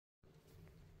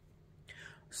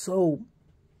So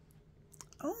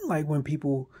I don't like when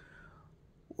people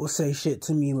will say shit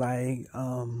to me like,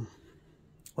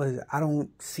 what is it? I don't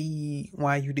see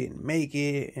why you didn't make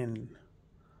it and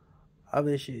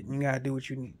other shit. You gotta do what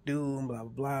you need to do and blah blah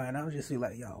blah. And I'll just be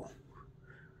like, yo,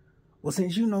 well,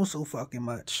 since you know so fucking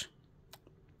much,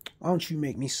 why don't you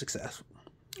make me successful?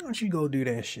 Why don't you go do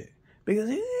that shit? Because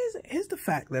here's the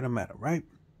fact of the matter, right?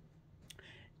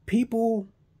 People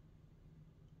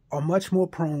are much more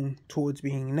prone towards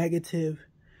being negative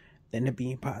than to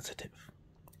being positive.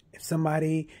 If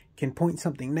somebody can point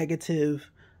something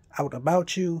negative out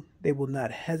about you, they will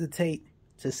not hesitate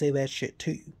to say that shit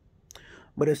to you.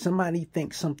 But if somebody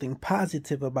thinks something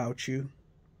positive about you,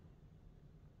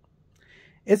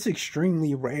 it's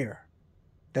extremely rare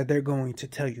that they're going to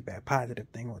tell you that positive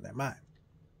thing on their mind.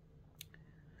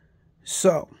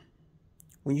 So,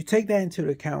 when you take that into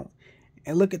account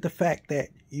and look at the fact that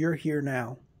you're here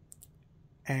now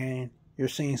and you're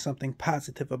saying something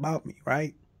positive about me,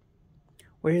 right?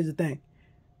 Well, here's the thing.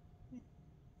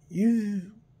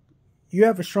 You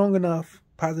have a strong enough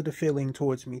positive feeling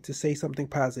towards me to say something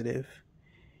positive,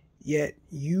 yet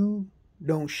you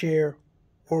don't share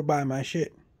or buy my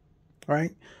shit,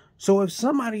 right? So if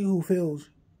somebody who feels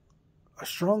a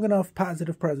strong enough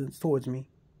positive presence towards me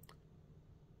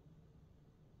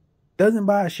doesn't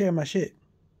buy or share my shit,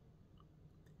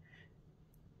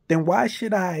 then why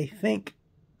should I think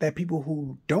that people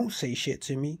who don't say shit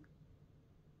to me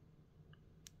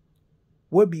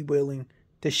would be willing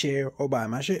to share or buy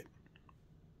my shit?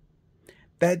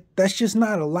 That's just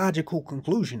not a logical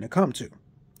conclusion to come to,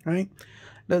 right?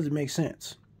 Doesn't make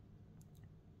sense.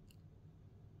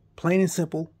 Plain and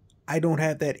simple, I don't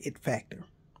have that it factor.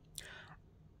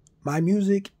 My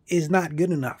music is not good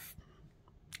enough.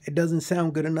 It doesn't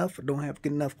sound good enough. I don't have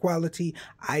good enough quality.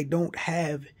 I don't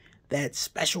have that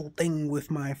special thing with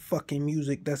my fucking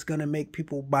music that's gonna make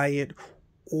people buy it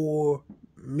or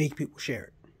make people share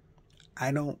it.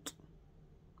 I don't.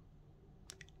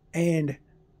 And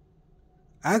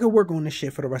I could work on this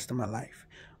shit for the rest of my life,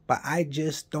 but I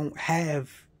just don't have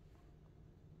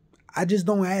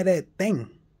that thing,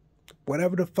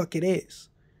 whatever the fuck it is.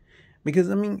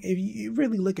 Because, I mean, if you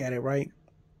really look at it, right,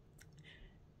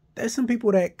 there's some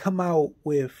people that come out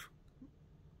with,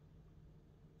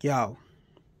 yo,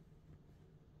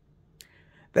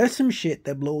 there's some shit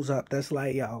that blows up that's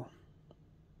like, yo,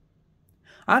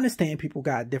 I understand people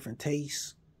got different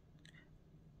tastes,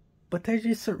 but there's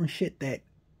just certain shit that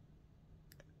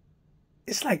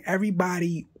it's like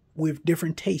everybody with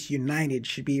different tastes united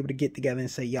should be able to get together and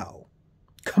say, yo,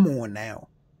 come on now.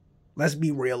 Let's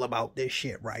be real about this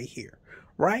shit right here,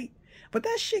 right? But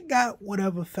that shit got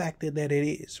whatever factor that it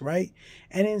is, right?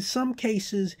 And in some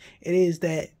cases, it is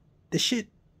that the shit,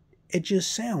 it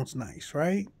just sounds nice,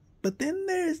 right? But then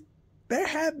there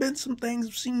have been some things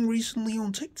I've seen recently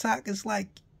on TikTok. It's like,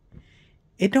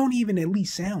 it don't even at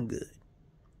least sound good.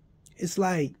 It's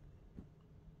like,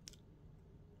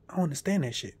 I don't understand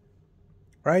that shit,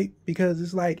 right? Because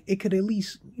it's like, it could at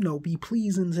least, be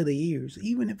pleasing to the ears.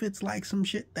 Even if it's like some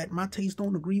shit that my taste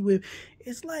don't agree with.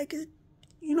 It's like,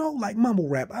 like mumble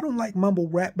rap. I don't like mumble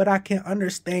rap, but I can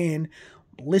understand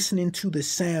listening to the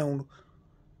sound,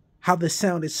 how the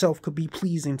sound itself could be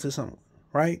pleasing to someone,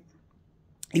 right?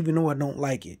 Even though I don't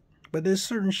like it. But there's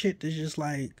certain shit that's just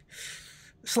like,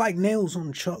 it's like nails on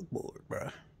a chalkboard,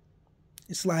 bruh.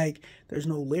 It's like, there's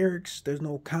no lyrics, there's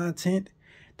no content.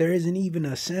 There isn't even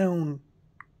a sound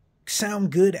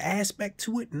good aspect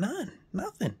to it.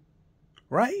 Nothing,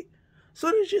 right?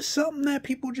 So there's just something that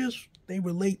people they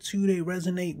relate to, they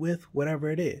resonate with, whatever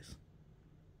it is.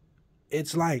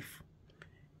 It's life.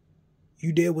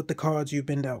 You deal with the cards you've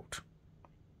been dealt.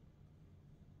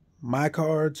 My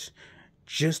cards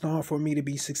just aren't for me to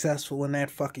be successful in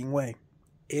that fucking way.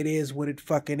 It is what it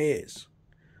fucking is.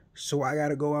 So I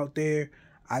gotta go out there,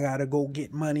 I gotta go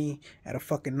get money at a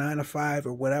fucking 9 to 5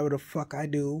 or whatever the fuck I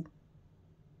do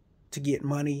to get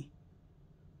money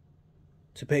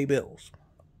to pay bills.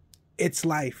 It's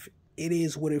life. It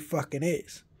is what it fucking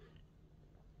is.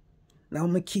 Now I'm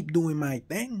gonna keep doing my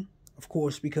thing, of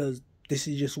course, because this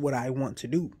is just what I want to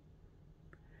do.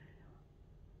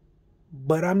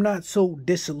 But I'm not so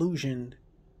disillusioned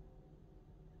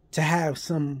to have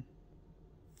some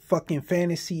fucking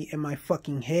fantasy in my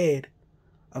fucking head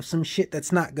of some shit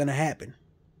that's not gonna happen.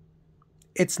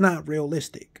 It's not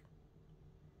realistic.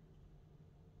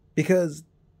 Because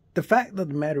the fact of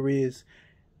the matter is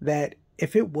that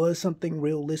if it was something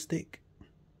realistic,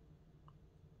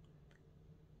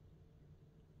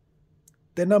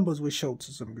 the numbers would show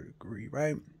to some degree,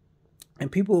 right?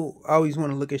 And people always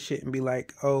want to look at shit and be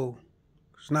like, oh,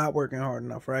 it's not working hard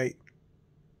enough, right?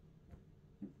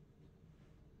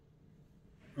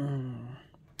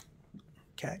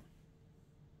 Okay.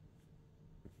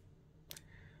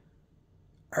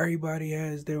 Everybody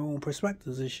has their own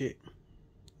perspectives and shit.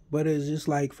 But it's just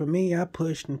like, for me, I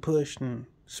pushed and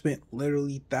spent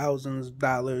literally thousands of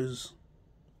dollars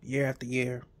year after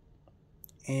year.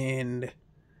 And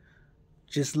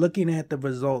just looking at the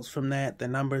results from that, the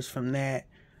numbers from that,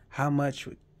 how much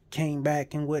came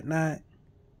back and whatnot,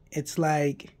 it's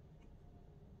like,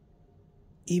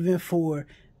 even for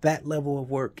that level of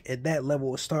work, at that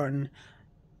level of starting,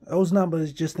 those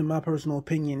numbers, just in my personal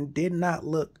opinion, did not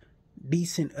look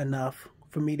decent enough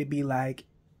for me to be like,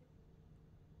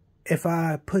 if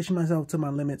I push myself to my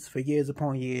limits for years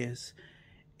upon years,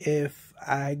 if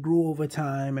I grew over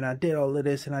time and I did all of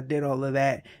this and I did all of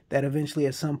that, that eventually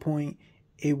at some point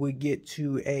it would get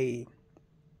to a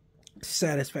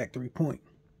satisfactory point.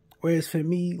 Whereas for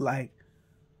me, like,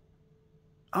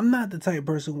 I'm not the type of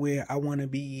person where I want to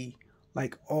be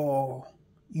like all,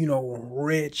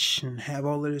 rich and have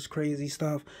all of this crazy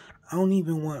stuff. I don't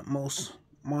even want most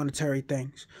monetary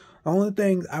things. The only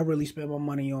thing I really spend my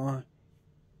money on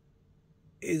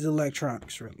is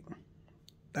electronics, really.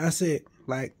 That's it.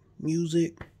 Like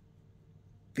music,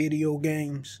 video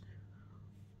games.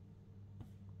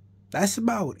 That's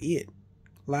about it.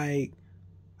 Like,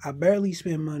 I barely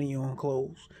spend money on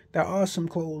clothes. There are some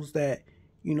clothes that,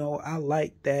 I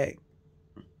like that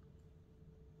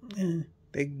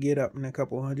they get up in a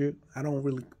couple hundred. I don't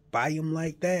really buy them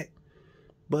like that.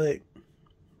 But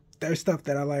there's stuff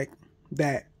that I like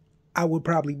that I would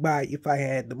probably buy if I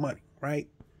had the money, right?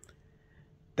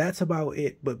 That's about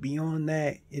it. But beyond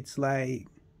that, it's like,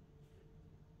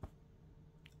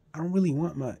 I don't really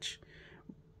want much.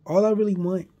 All I really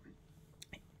want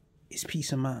is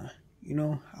peace of mind.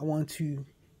 I want to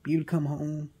be able to come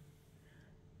home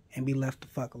and be left the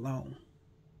fuck alone.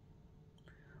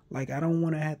 Like, I don't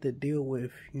want to have to deal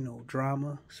with,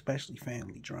 drama, especially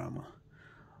family drama,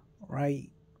 right?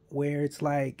 Where it's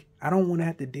like, I don't want to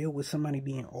have to deal with somebody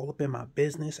being all up in my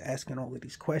business, asking all of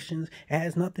these questions. It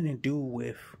has nothing to do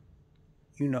with,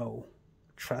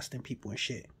 trusting people and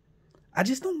shit. I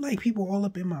just don't like people all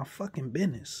up in my fucking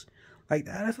business. Like,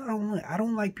 that's what I don't like. I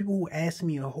don't like people who ask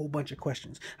me a whole bunch of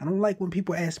questions. I don't like when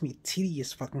people ask me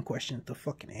tedious fucking questions to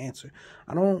fucking answer.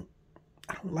 I don't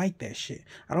like that shit.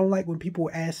 I don't like when people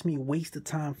ask me waste of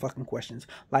time fucking questions.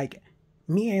 Like,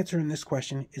 me answering this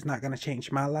question is not going to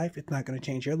change my life. It's not going to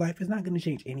change your life. It's not going to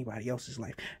change anybody else's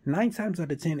life. 9 times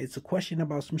out of 10, it's a question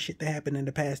about some shit that happened in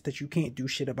the past that you can't do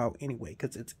shit about anyway,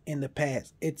 because it's in the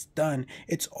past. It's done.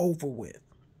 It's over with.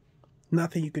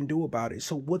 Nothing you can do about it.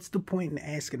 So what's the point in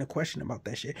asking a question about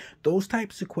that shit? Those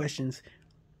types of questions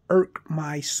irk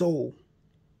my soul.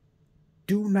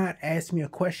 Do not ask me a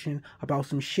question about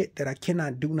some shit that I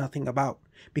cannot do nothing about,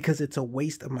 because it's a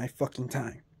waste of my fucking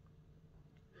time.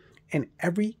 And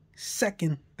every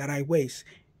second that I waste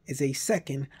is a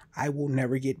second I will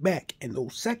never get back. And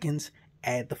those seconds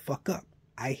add the fuck up.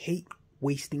 I hate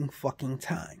wasting fucking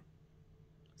time.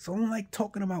 So I don't like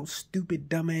talking about stupid,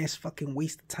 dumbass, fucking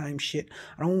waste of time shit.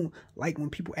 I don't like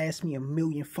when people ask me a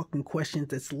million fucking questions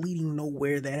that's leading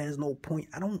nowhere, that has no point.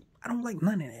 I don't like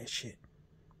none of that shit.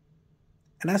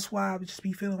 And that's why I just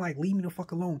be feeling like, leave me the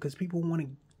fuck alone, because people want to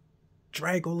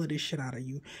drag all of this shit out of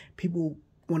you. People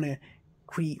want to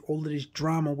create all of this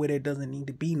drama where there doesn't need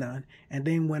to be none. And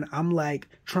then when I'm like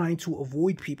trying to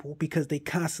avoid people because they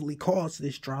constantly cause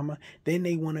this drama, then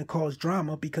they want to cause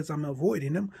drama because I'm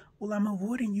avoiding them. Well, I'm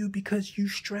avoiding you because you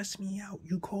stress me out.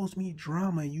 You cause me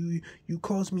drama. You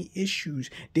cause me issues.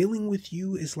 Dealing with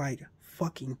you is like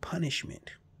fucking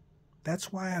punishment.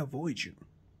 That's why I avoid you.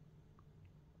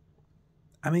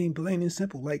 I mean, plain and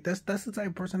simple. Like, that's the type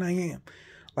of person I am.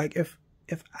 Like, if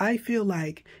I feel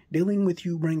like dealing with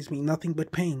you brings me nothing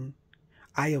but pain,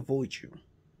 I avoid you.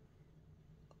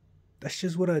 That's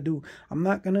just what I do. I'm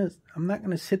not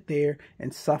gonna sit there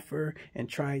and suffer and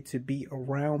try to be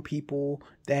around people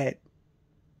that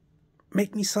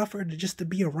make me suffer just to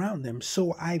be around them.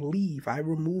 So I leave. I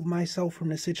remove myself from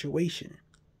the situation.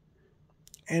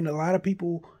 And a lot of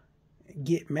people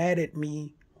get mad at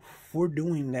me for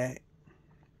doing that,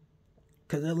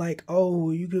 because they're like,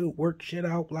 oh, you could work shit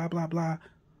out, blah, blah, blah.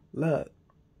 Look,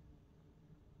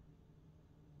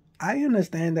 I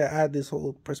understand that I have this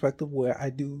whole perspective where I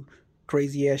do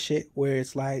crazy ass shit, where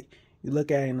it's like, you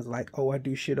look at it and it's like, oh, I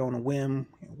do shit on a whim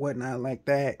and whatnot like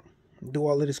that. Do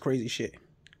all of this crazy shit.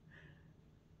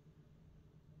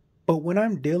 But when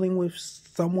I'm dealing with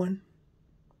someone,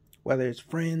 whether it's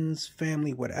friends,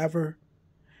 family, whatever,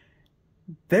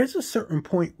 there's a certain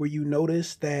point where you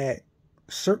notice that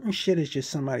certain shit is just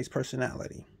somebody's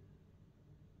personality.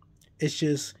 It's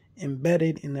just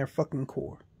embedded in their fucking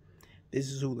core. This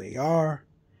is who they are.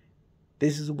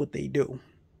 this is what they do.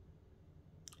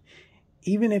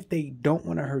 Even if they don't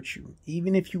want to hurt you,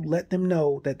 even if you let them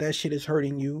know that that shit is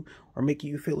hurting you or making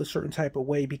you feel a certain type of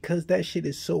way, because that shit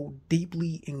is so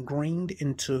deeply ingrained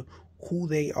into who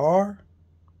they are,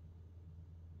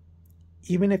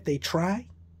 even if they try,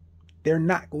 they're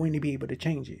not going to be able to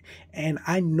change it. And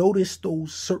I noticed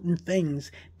those certain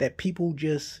things that people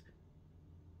just,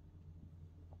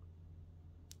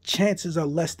 chances are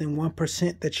less than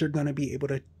 1% that you're going to be able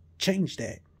to change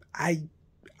that.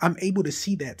 I'm able to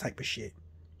see that type of shit.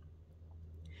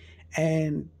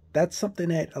 And that's something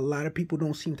that a lot of people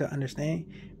don't seem to understand,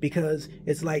 because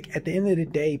it's like at the end of the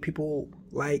day, people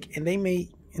like, and they may,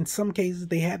 in some cases,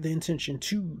 they have the intention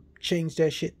to change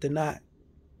that shit to not,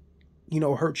 you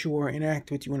know, hurt you or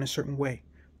interact with you in a certain way,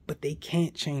 but they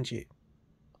can't change it.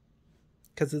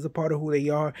 Because it's a part of who they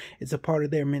are. It's a part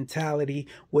of their mentality,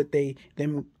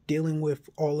 them dealing with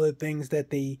all the things that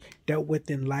they dealt with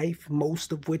in life,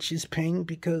 most of which is pain.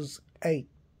 Because, hey,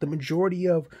 the majority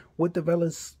of what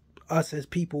develops us as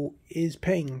people is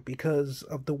pain, because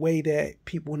of the way that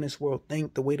people in this world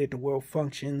think, the way that the world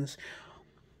functions.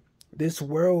 This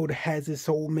world has its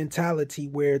whole mentality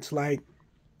where it's like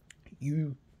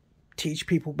you teach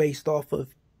people based off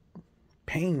of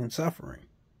pain and suffering.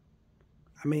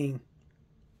 I mean,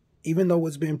 even though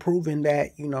it's been proven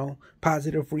that, you know,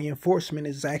 positive reinforcement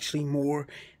is actually more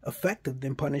effective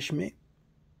than punishment,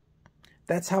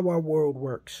 that's how our world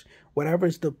works.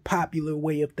 Whatever's the popular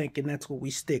way of thinking, that's what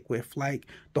we stick with. Like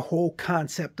the whole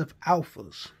concept of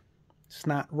alphas, it's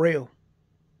not real.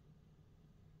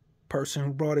 Person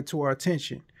who brought it to our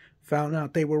attention found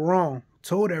out they were wrong,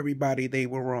 told everybody they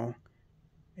were wrong,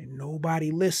 and nobody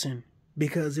listened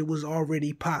because it was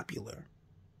already popular.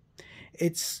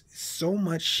 It's so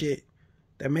much shit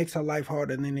that makes our life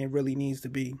harder than it really needs to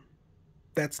be.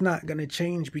 That's not going to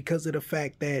change because of the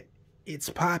fact that it's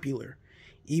popular.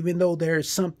 Even though there's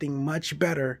something much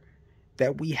better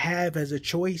that we have as a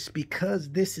choice, because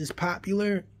this is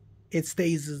popular, it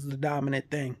stays as the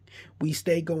dominant thing. We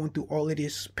stay going through all of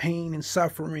this pain and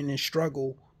suffering and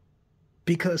struggle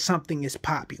because something is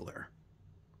popular.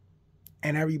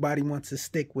 And everybody wants to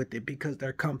stick with it because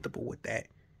they're comfortable with that.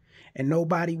 And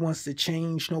nobody wants to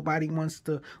change. Nobody wants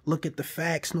to look at the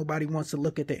facts. Nobody wants to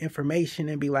look at the information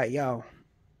and be like, yo,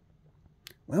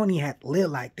 we don't even have to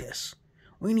live like this.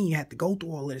 We don't even have to go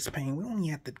through all of this pain. We don't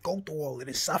even have to go through all of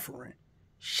this suffering.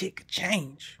 Shit could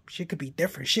change. Shit could be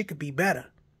different. Shit could be better.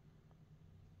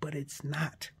 But it's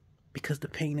not, because the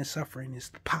pain and suffering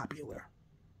is popular.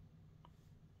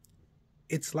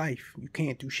 It's life. You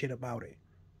can't do shit about it.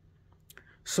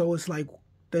 So it's like,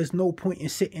 there's no point in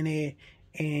sitting there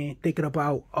and thinking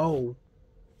about, oh,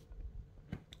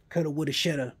 coulda, woulda,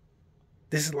 shoulda.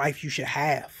 This is life you should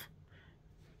have.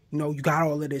 You know, you got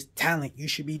all of this talent. You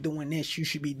should be doing this. You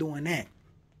should be doing that.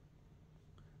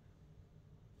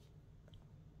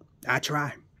 I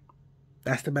try.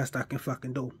 That's the best I can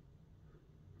fucking do.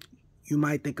 You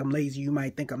might think I'm lazy. You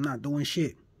might think I'm not doing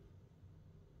shit.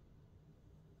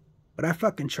 But I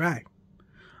fucking try.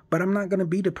 But I'm not going to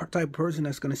be the type of person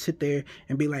that's going to sit there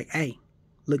and be like, hey,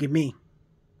 look at me.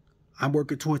 I'm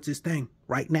working towards this thing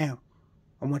right now.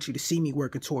 I want you to see me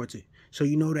working towards it, so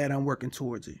you know that I'm working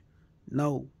towards it.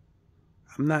 No,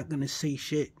 I'm not going to say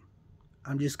shit.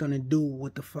 I'm just going to do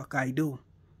what the fuck I do.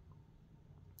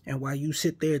 And while you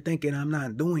sit there thinking I'm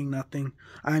not doing nothing,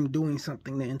 I'm doing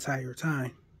something the entire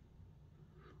time.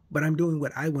 But I'm doing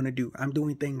what I want to do. I'm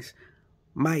doing things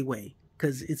my way,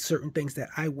 because it's certain things that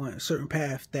I want, a certain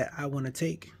path that I want to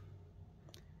take.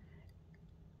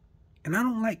 And I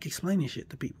don't like explaining shit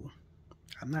to people.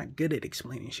 I'm not good at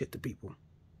explaining shit to people.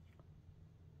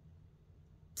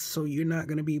 So you're not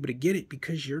going to be able to get it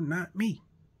because you're not me.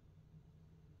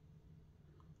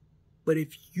 But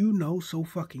if you know so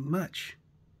fucking much,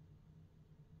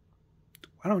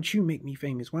 why don't you make me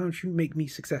famous? Why don't you make me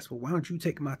successful? Why don't you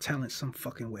take my talent some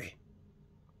fucking way?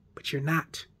 But you're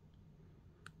not.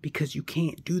 Because you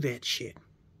can't do that shit.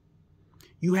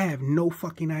 You have no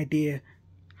fucking idea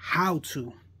how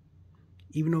to.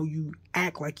 Even though you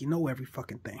act like you know every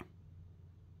fucking thing.